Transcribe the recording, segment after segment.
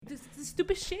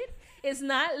stupid shit is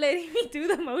not letting me do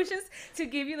the motions to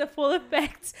give you the full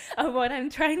effect of what I'm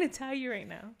trying to tell you right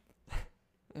now.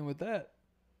 And with that,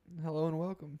 hello and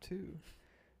welcome to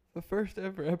the first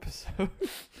ever episode.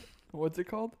 What's it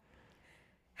called?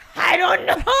 I don't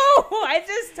know. I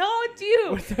just told you.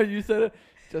 What's that? You said it.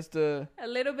 Just A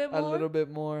little bit more. a little bit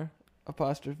more.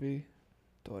 Apostrophe.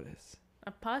 Torres.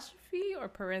 Apostrophe or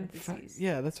parentheses?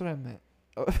 Yeah, that's what I meant.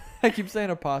 Oh, I keep saying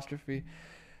apostrophe.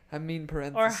 I mean Or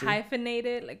parentheses.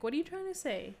 hyphenated. Like, what are you trying to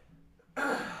say?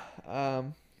 I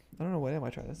don't know. What am I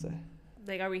trying to say?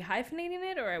 Like, are we hyphenating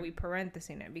it or are we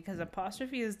parenthesing it? Because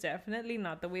apostrophe is definitely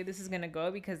not the way this is going to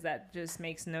go, because that just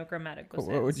makes no grammatical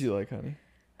sense. What would you like, honey?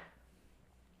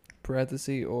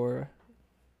 Parenthesis or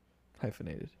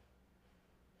hyphenated?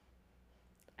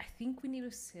 I think we need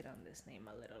to sit on this name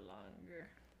a little longer.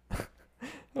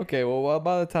 Okay, well,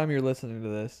 by the time you're listening to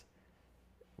this,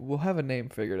 we'll have a name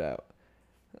figured out.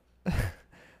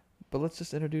 But let's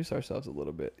just introduce ourselves a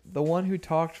little bit. The one who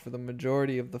talked for the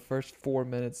majority of the first 4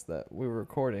 minutes that we were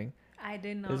recording I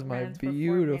did not is my rant for 4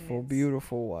 beautiful, minutes.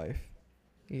 beautiful wife,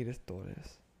 Edith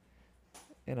Torres.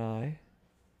 And I.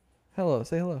 Hello,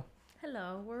 say hello.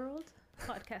 Hello, world.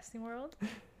 Podcasting world.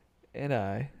 And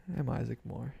I am Isaac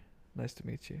Moore. Nice to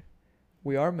meet you.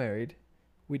 We are married.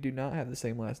 We do not have the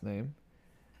same last name.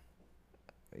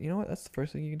 You know what? That's the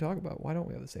first thing you can talk about. Why don't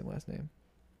we have the same last name?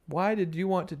 Why did you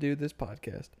want to do this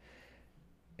podcast?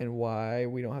 And why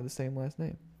we don't have the same last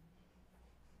name?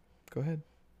 Go ahead.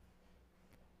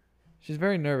 She's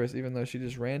very nervous, even though she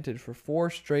just ranted for 4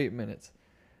 straight minutes.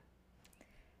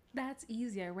 That's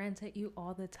easy. I rant at you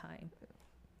all the time.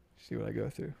 See what I go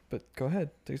through. But go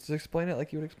ahead. Just explain it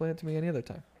like you would explain it to me any other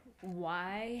time.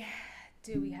 Why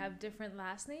do we have different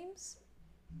last names?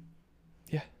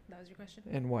 Yeah. That was your question?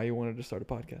 And why you wanted to start a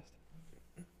podcast.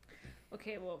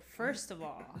 Okay, well, first of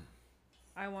all,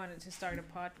 I wanted to start a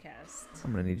podcast.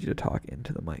 I'm going to need you to talk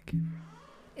into the mic.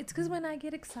 It's because when I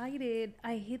get excited,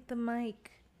 I hit the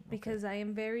mic because I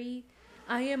am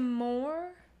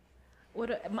more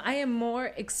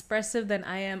expressive than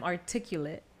I am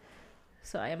articulate.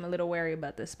 So I am a little wary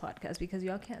about this podcast because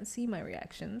y'all can't see my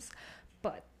reactions,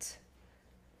 but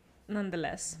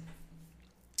nonetheless,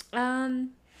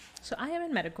 so I am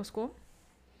in medical school,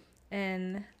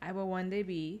 and I will one day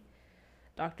be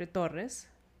Dr. Torres,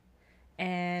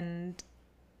 and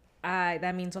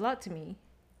that means a lot to me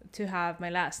to have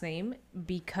my last name,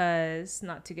 because,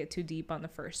 not to get too deep on the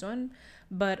first one,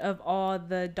 but of all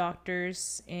the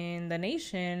doctors in the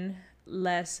nation,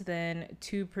 less than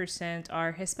 2%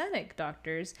 are Hispanic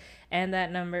doctors, and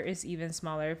that number is even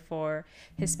smaller for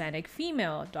Hispanic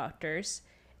female doctors.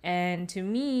 And to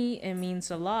me, it means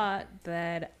a lot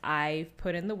that I've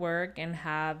put in the work and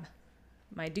have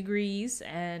my degrees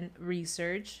and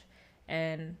research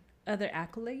and other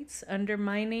accolades under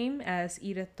my name as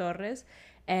Edith Torres.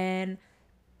 And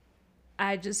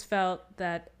I just felt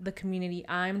that the community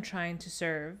I'm trying to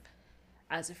serve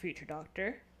as a future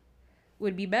doctor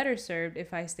would be better served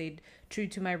if I stayed true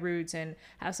to my roots and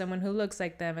have someone who looks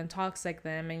like them and talks like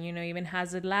them and, even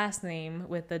has a last name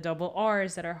with the double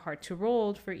R's that are hard to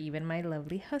roll for even my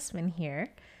lovely husband here.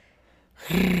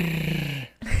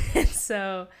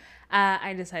 So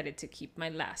I decided to keep my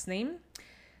last name.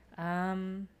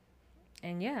 And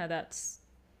yeah, that's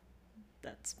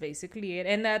basically it.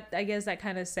 And that, I guess, that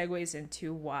kind of segues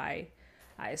into why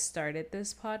I started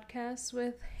this podcast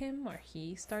with him, or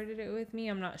he started it with me.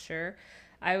 I'm not sure.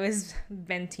 I was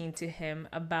venting to him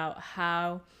about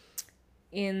how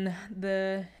in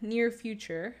the near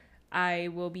future I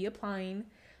will be applying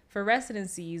for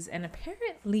residencies, and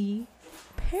apparently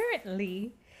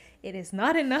it is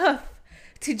not enough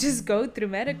to just go through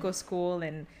medical school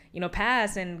and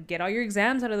pass and get all your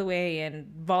exams out of the way and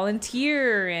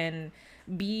volunteer and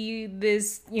be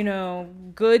this,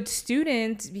 good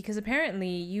student, because apparently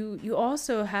you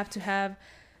also have to have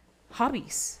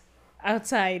hobbies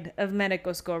outside of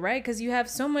medical school, right? Because you have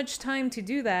so much time to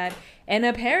do that. And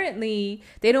apparently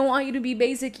they don't want you to be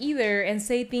basic either and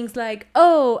say things like,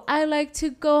 oh, I like to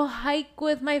go hike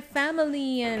with my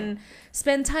family and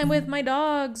spend time with my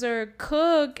dogs or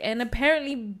cook. And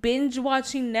apparently binge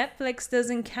watching Netflix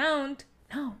doesn't count.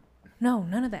 No,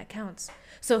 none of that counts.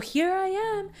 So here I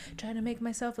am trying to make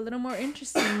myself a little more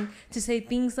interesting to say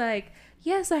things like,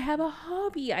 yes, I have a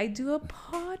hobby. I do a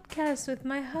podcast with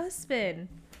my husband.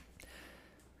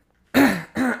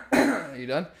 Are you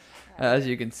done? As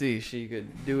you can see, she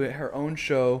could do it her own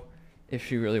show if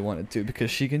she really wanted to,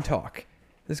 because she can talk.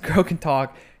 This girl can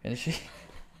talk, and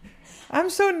I'm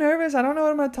so nervous. I don't know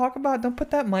what I'm going to talk about. Don't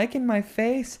put that mic in my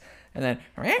face. And then,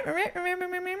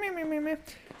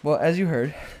 well, as you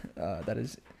heard, that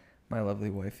is my lovely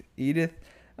wife, Edith.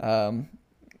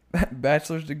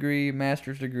 Bachelor's degree,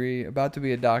 master's degree, about to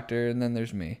be a doctor, and then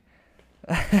there's me.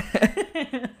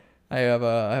 I have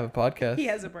a podcast. He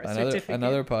has a birth certificate.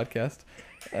 Another podcast.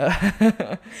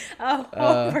 Birth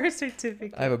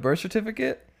certificate. I have a birth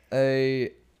certificate,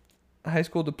 a high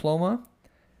school diploma,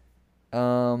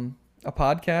 a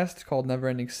podcast called Never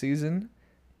Ending Season.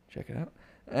 Check it out.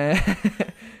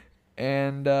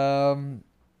 And a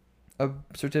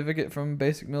certificate from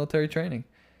basic military training.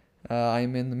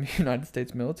 I'm in the United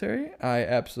States military. I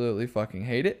absolutely fucking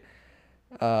hate it.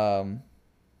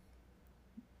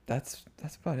 That's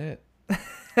about it.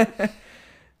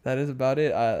 That is about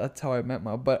it. That's how I met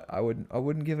but I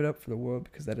wouldn't give it up for the world,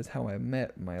 because that is how I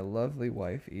met my lovely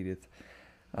wife, Edith.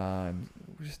 We're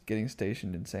just getting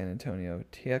stationed in San Antonio,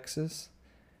 Texas.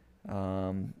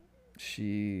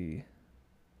 She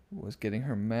was getting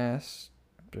her master's,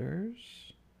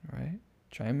 right?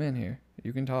 Chime in here.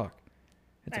 You can talk.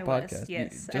 It's a podcast.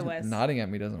 Yes, I was. Nodding at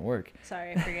me doesn't work.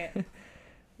 Sorry, I forget.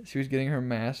 She was getting her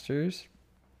master's.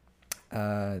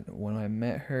 When I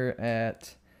met her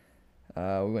at,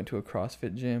 we went to a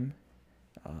CrossFit gym.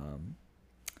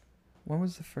 When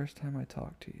was the first time I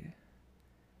talked to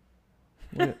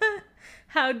you?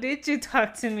 How did you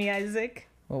talk to me, Isaac?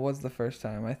 What was the first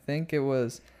time? I think it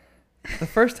was the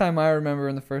first time I remember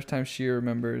and the first time she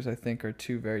remembers, I think, are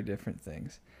two very different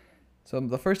things. So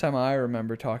the first time I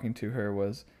remember talking to her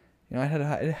was, I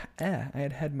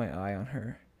had my eye on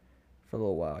her for a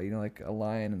little while, like a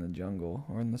lion in the jungle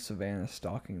or in the savannah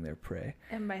stalking their prey.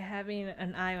 And by having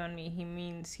an eye on me, he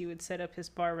means he would set up his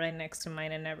bar right next to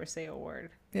mine and never say a word.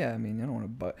 Yeah, I mean, I don't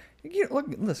want to look,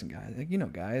 listen, guys,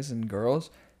 guys and girls,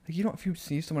 if you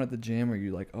see someone at the gym or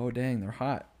you're like, oh dang, they're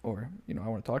hot, or I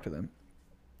want to talk to them,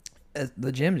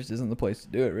 the gym just isn't the place to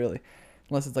do it, really,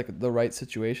 unless it's like the right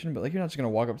situation. But you're not just gonna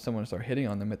walk up to someone and start hitting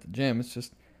on them at the gym. It's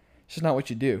just not what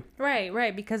you do.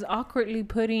 Right. Because awkwardly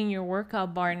putting your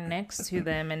workout bar next to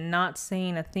them and not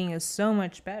saying a thing is so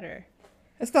much better.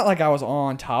 It's not like I was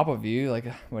on top of you. Like,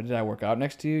 what, did I work out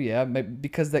next to you? Yeah,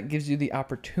 because that gives you the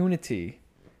opportunity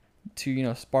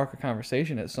to, spark a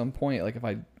conversation at some point. Like, if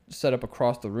I set up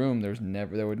across the room, there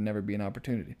would never be an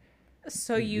opportunity.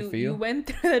 So you went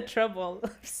through the trouble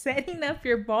of setting up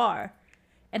your bar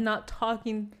and not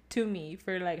talking to me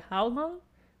for how long?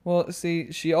 Well,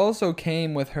 see, she also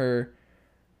came with her.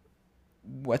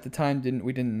 At the time,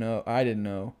 I didn't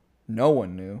know. No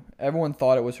one knew. Everyone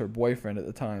thought it was her boyfriend at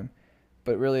the time,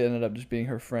 but really it ended up just being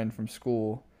her friend from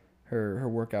school, her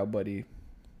workout buddy,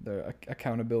 their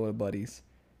accountability buddies,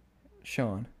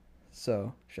 Sean.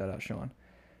 So shout out Sean.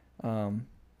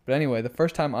 But anyway, the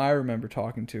first time I remember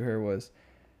talking to her was,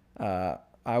 I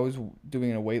was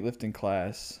doing a weightlifting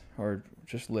class, or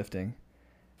just lifting,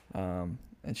 and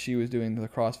she was doing the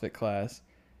CrossFit class,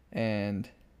 and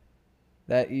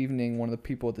that evening one of the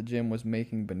people at the gym was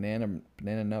making banana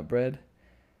nut bread,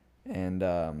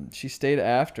 and she stayed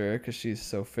after because she's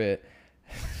so fit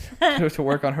to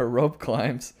work on her rope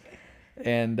climbs,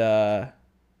 and I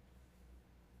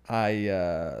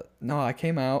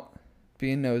came out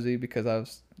being nosy because I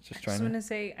was just trying to. I just want to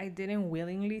say I didn't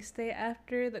willingly stay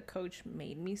after. The coach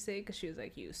made me stay because she was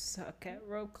like, you suck at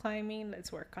rope climbing,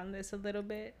 let's work on this a little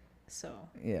bit. So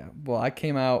yeah, well, I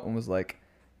came out and was like,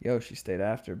 yo, she stayed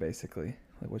after, basically,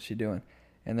 like, what's she doing?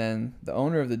 And then the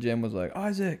owner of the gym was like,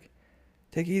 Isaac,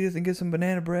 take Edith and get some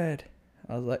banana bread.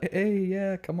 I was like, hey,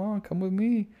 yeah, come with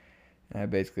me. And I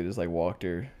basically just walked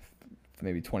her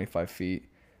maybe 25 feet,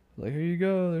 like, here you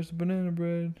go, there's the banana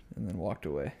bread, and then walked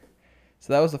away.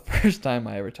 So that was the first time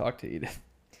I ever talked to Edith.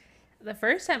 The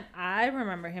first time I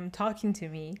remember him talking to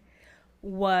me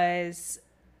was,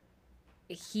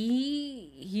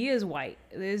 he is white.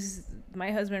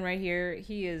 My husband right here,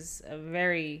 he is a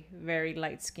very, very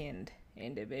light-skinned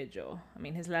individual. I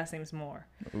mean, his last name's Moore.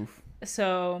 Oof.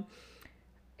 So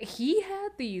he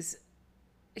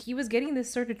was getting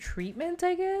this sort of treatment,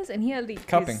 I guess, and he had these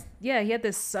cupping. He had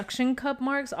this suction cup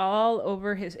marks all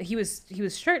over he was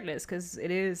shirtless because it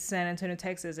is San Antonio,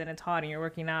 Texas, and it's hot and you're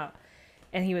working out,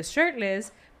 and he was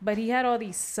shirtless, but he had all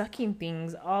these sucking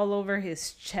things all over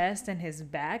his chest and his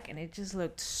back, and it just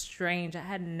looked strange. I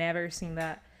had never seen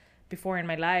that before in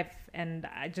my life, and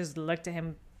I just looked at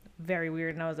him very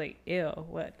weird, and I was like, ew,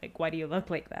 what? Why do you look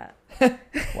like that?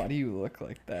 Why do you look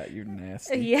like that? You're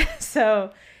nasty. Yeah,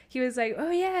 so he was like,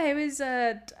 oh yeah, it was,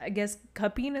 I guess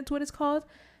cupping, that's what it's called.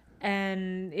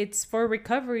 And it's for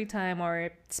recovery time, or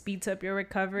it speeds up your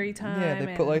recovery time. Yeah,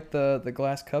 they put the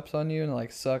glass cups on you and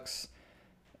it sucks.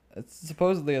 It's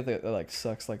supposedly it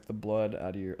sucks the blood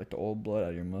out of your, the old blood out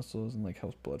of your muscles, and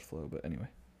helps blood flow. But anyway.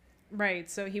 Right.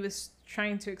 So he was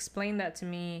trying to explain that to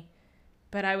me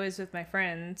but I was with my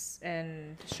friends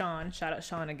and Sean. Shout out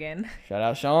Sean again. Shout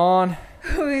out Sean.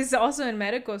 Who is also in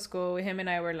medical school. Him and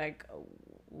I were like,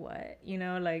 what? You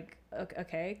know, like,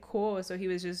 okay, cool. So he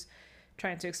was just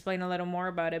trying to explain a little more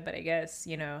about it. But I guess,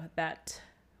 you know, that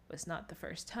was not the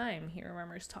first time he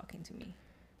remembers talking to me.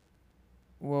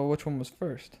 Well, which one was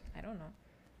first? I don't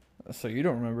know. So you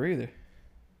don't remember either.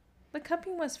 The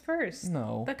cupping was first.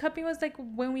 No. The cupping was like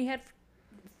when we had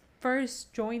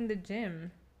first joined the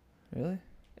gym. Really?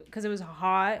 Because it was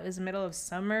hot. It was the middle of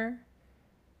summer.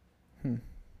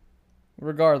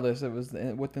 Regardless, it was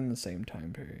within the same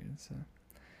time period. So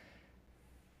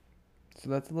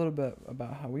that's a little bit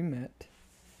about how we met.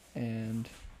 And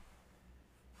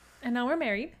now we're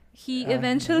married. He we're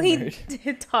eventually married.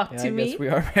 did talk to me. I guess we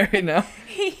are married now.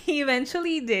 He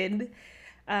eventually did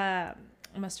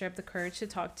muster up the courage to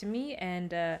talk to me.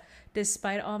 And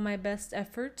despite all my best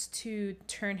efforts to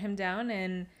turn him down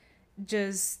and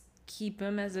just keep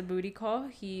him as a booty call,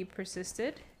 he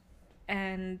persisted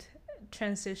and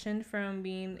transitioned from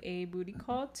being a booty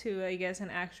call to, I guess, an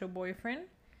actual boyfriend.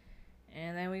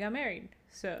 And then we got married.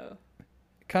 So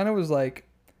Kind of was like,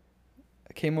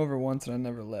 I came over once and I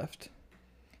never left.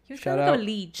 he was kind of like a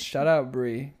leech. Shout out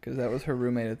Bree, because that was her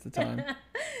roommate at the time.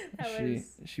 That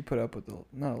she put up with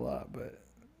not a lot, but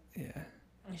yeah.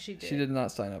 She did. She did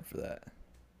not sign up for that.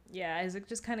 Yeah, Isaac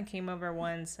just kind of came over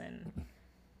once and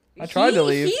I tried to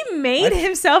leave. He made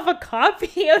himself a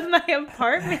copy of my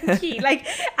apartment key. Like,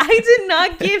 I did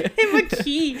not give him a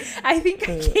key. I think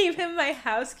I gave him my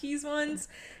house keys once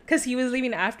because he was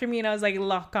leaving after me and I was like,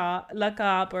 lock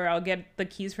up, or I'll get the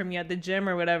keys from you at the gym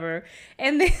or whatever.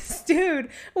 And this dude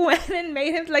went and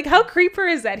made him, like, how creeper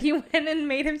is that? He went and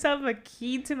made himself a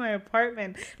key to my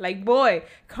apartment. Like, boy,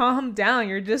 calm down.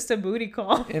 You're just a booty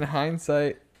call. In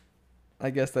hindsight, I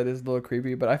guess that is a little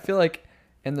creepy, but I feel like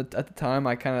at the time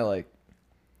I kind of like,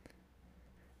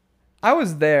 I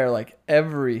was there like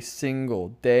every single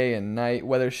day and night,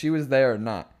 whether she was there or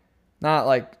not. Not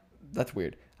like, that's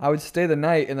weird. I would stay the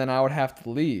night and then I would have to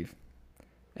leave.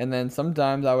 And then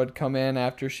sometimes I would come in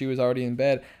after she was already in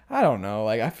bed. I don't know.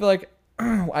 Like, I feel like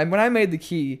when I made the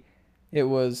key, it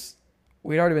was,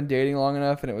 we'd already been dating long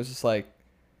enough and it was just like,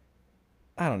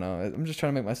 I don't know. I'm just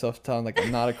trying to make myself sound like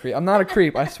I'm not a creep. I'm not a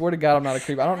creep. I swear to God, I'm not a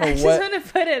creep. I don't know I what. just want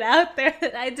to put it out there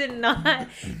that I did not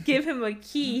give him a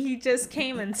key. He just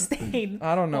came and stayed.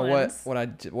 I don't know once.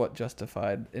 what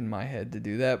justified in my head to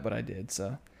do that, but I did.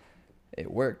 So it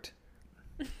worked.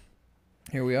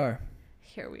 Here we are.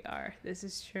 Here we are. This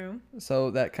is true.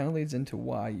 So that kind of leads into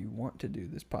why you want to do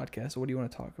this podcast. What do you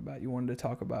want to talk about? You wanted to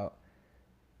talk about.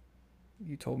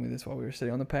 You told me this while we were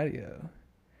sitting on the patio.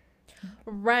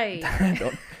 Right.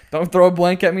 don't throw a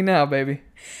blank at me now, baby.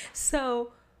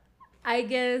 So, I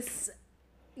guess,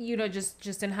 you know,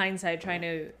 just in hindsight, trying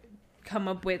to come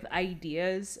up with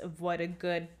ideas of what a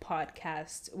good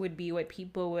podcast would be, what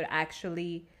people would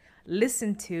actually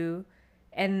listen to.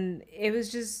 And it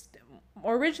was just,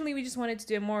 originally we just wanted to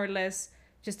do it more or less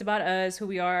just about us, who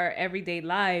we are, everyday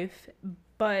life.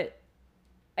 But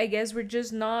I guess we're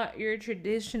just not your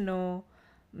traditional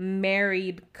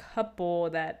married couple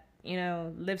that, you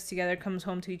know, lives together, comes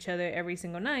home to each other every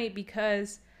single night,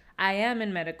 because I am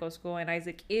in medical school and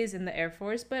Isaac is in the Air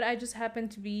Force, but I just happen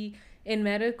to be in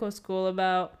medical school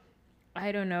about,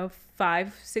 I don't know,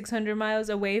 500-600 miles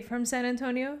away from San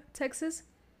Antonio, Texas.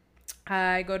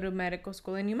 I go to medical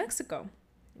school in New Mexico,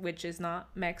 which is not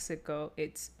Mexico.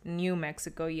 It's New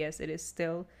Mexico. Yes, it is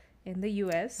still in the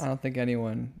U.S. I don't think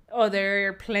anyone. Oh, there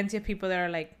are plenty of people that are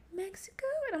like, Mexico?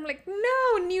 And I'm like,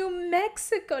 no, New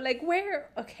Mexico. Like, where?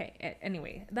 Okay,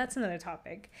 anyway, that's another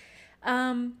topic.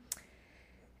 And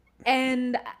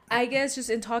I guess just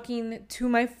in talking to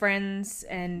my friends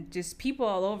and just people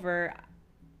all over,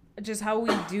 just how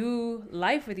we do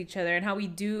life with each other and how we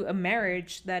do a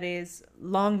marriage that is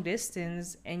long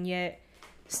distance and yet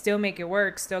still make it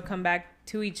work, still come back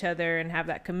to each other and have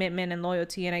that commitment and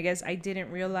loyalty. And I guess I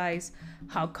didn't realize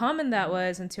how common that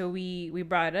was until we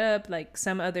brought it up. Like,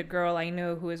 some other girl I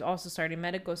know who is also starting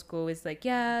medical school is like,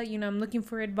 yeah, you know, I'm looking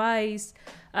for advice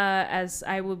as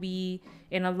I will be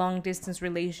in a long distance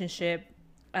relationship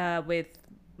with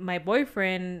my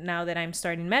boyfriend now that I'm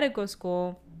starting medical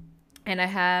school. And I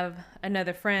have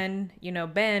another friend, you know,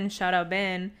 Ben, shout out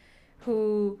Ben,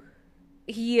 who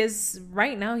he is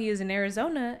in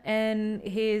Arizona, and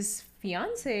his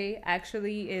fiance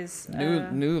actually is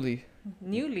New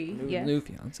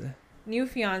fiance. New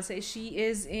fiance. She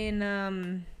is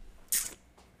in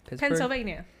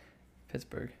Pennsylvania.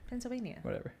 Pittsburgh.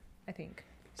 Whatever. I think.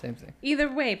 Same thing.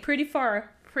 Either way, pretty far,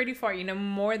 you know,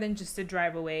 more than just a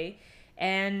drive away.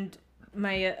 And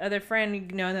my other friend,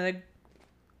 you know, another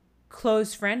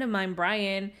close friend of mine,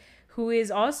 Brian, who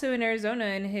is also in Arizona,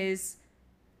 and his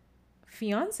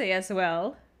fiance as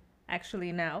well,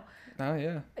 actually now. Oh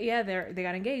yeah. Yeah, they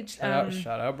got engaged.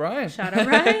 Shout out Brian. Shout out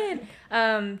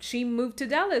Brian. She moved to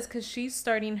Dallas because she's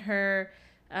starting her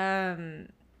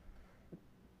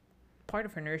part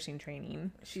of her nursing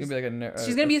training. She's gonna be like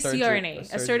she's gonna be a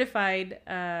CRNA, a certified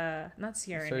not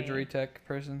CRNA, surgery tech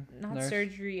person. Not nurse?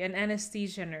 Surgery, an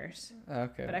anesthesia nurse.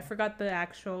 Okay. But I forgot the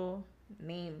actual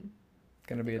name.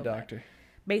 Gonna be a doctor.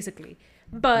 Basically,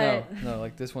 but no,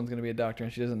 like this one's gonna be a doctor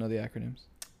and she doesn't know the acronyms.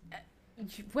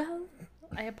 Well,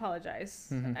 I apologize.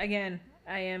 Mm-hmm. Again,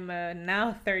 I am a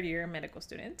now third-year medical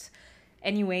student.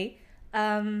 Anyway,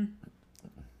 and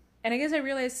I guess I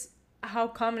realized how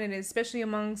common it is, especially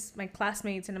amongst my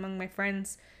classmates and among my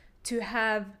friends, to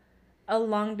have a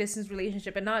long-distance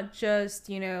relationship, and not just,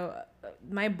 you know,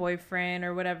 my boyfriend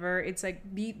or whatever. It's like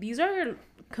these are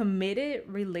committed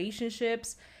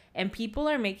relationships, and people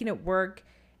are making it work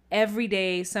every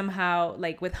day somehow,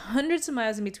 like with hundreds of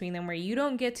miles in between them, where you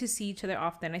don't get to see each other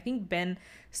often. I think Ben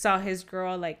saw his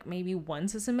girl like maybe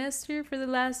once a semester for the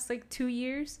last like 2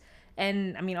 years,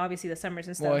 and I mean obviously the summers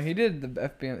and stuff. Well, he did the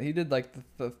FBM. He did like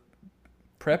the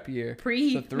prep year,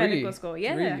 medical school,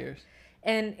 yeah, 3 years.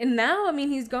 And now, I mean,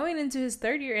 he's going into his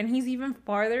third year, and he's even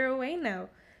farther away now,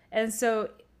 and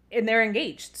they're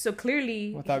engaged. So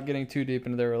clearly, without getting too deep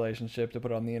into their relationship to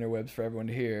put on the interwebs for everyone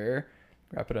to hear,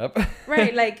 wrap it up.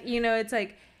 Right, like, you know, it's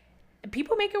like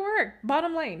people make it work.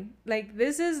 Bottom line, like,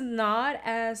 this is not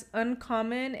as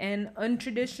uncommon and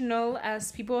untraditional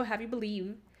as people have you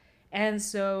believe, and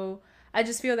so I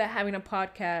just feel that having a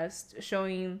podcast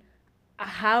showing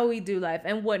how we do life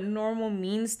and what normal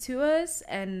means to us,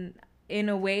 and in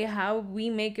a way how we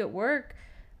make it work,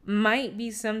 might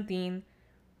be something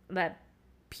that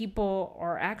people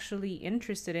are actually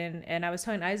interested in. And I was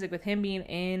telling Isaac, with him being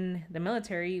in the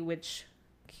military, which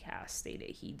Cass stated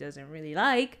he doesn't really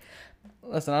like.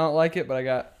 Listen, I don't like it, but I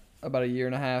got about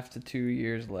 1.5 to 2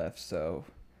 years left, so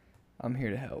I'm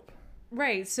here to help.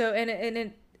 Right. So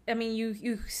and I mean,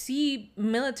 you see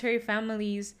military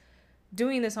families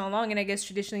doing this all along, and I guess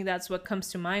traditionally that's what comes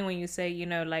to mind when you say, you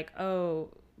know, like, oh,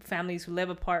 families who live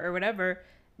apart or whatever.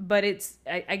 But it's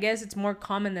I guess it's more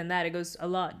common than that. It goes a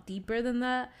lot deeper than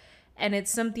that, and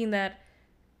it's something that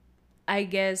I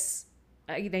guess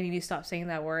I need to stop saying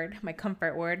that word, my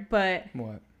comfort word. But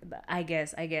what? I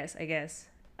guess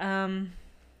and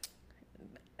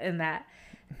that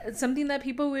it's something that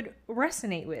people would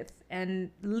resonate with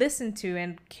and listen to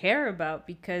and care about,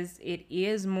 because it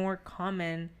is more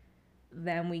common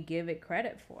than we give it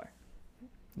credit for.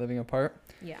 Living apart?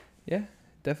 Yeah,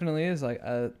 definitely is. Like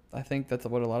I think that's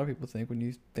what a lot of people think when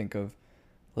you think of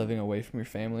living away from your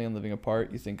family and living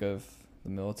apart. You think of the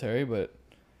military, but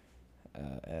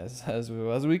as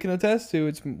we can attest to,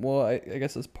 it's, well, I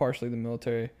guess it's partially the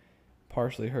military,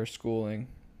 partially her schooling,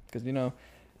 because, you know,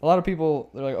 a lot of people,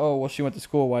 they're like, oh, well, she went to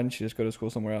school, why didn't she just go to school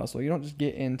somewhere else? Well, you don't just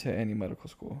get into any medical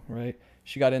school, right?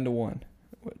 She got into one.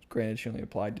 Granted, she only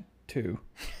applied to 2.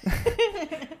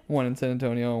 One in San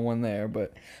Antonio and one there,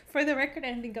 but for the record, I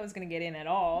didn't think I was going to get in at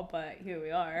all, but here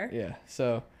we are. Yeah,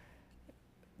 so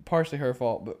partially her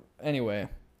fault, but anyway,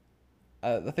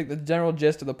 I think the general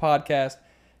gist of the podcast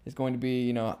is going to be,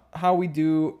 you know, how we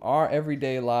do our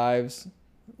everyday lives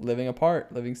living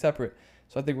apart, living separate.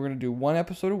 So I think we're going to do 1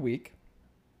 episode a week.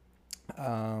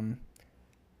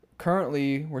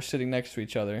 Currently, we're sitting next to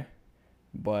each other,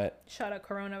 but shout out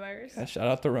coronavirus. Yeah, shout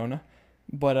out the Rona.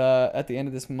 But at the end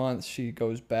of this month, she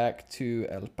goes back to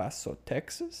El Paso,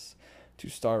 Texas, to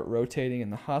start rotating in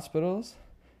the hospitals,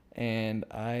 and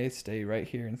I stay right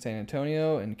here in San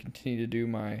Antonio and continue to do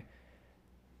my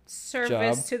service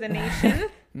job. To the nation.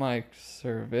 My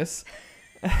service.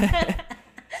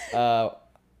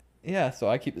 Yeah, so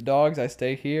I keep the dogs, I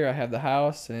stay here, I have the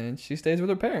house, and she stays with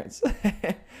her parents.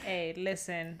 Hey,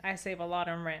 listen, I save a lot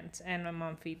on rent, and my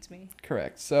mom feeds me.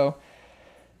 Correct. So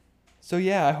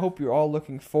yeah, I hope you're all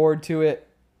looking forward to it.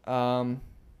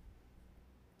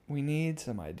 We need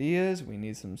some ideas, we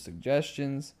need some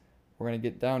suggestions. We're going to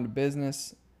get down to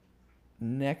business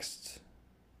next.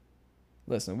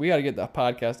 Listen, we got to get the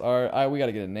podcast art. We got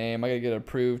to get a name. I got to get it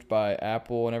approved by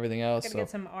Apple and everything else. Got to get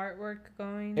some artwork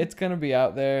going. It's going to be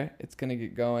out there. It's going to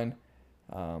get going.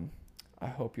 I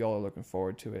hope y'all are looking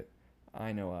forward to it.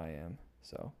 I know I am.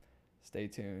 So stay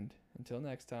tuned. Until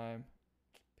next time.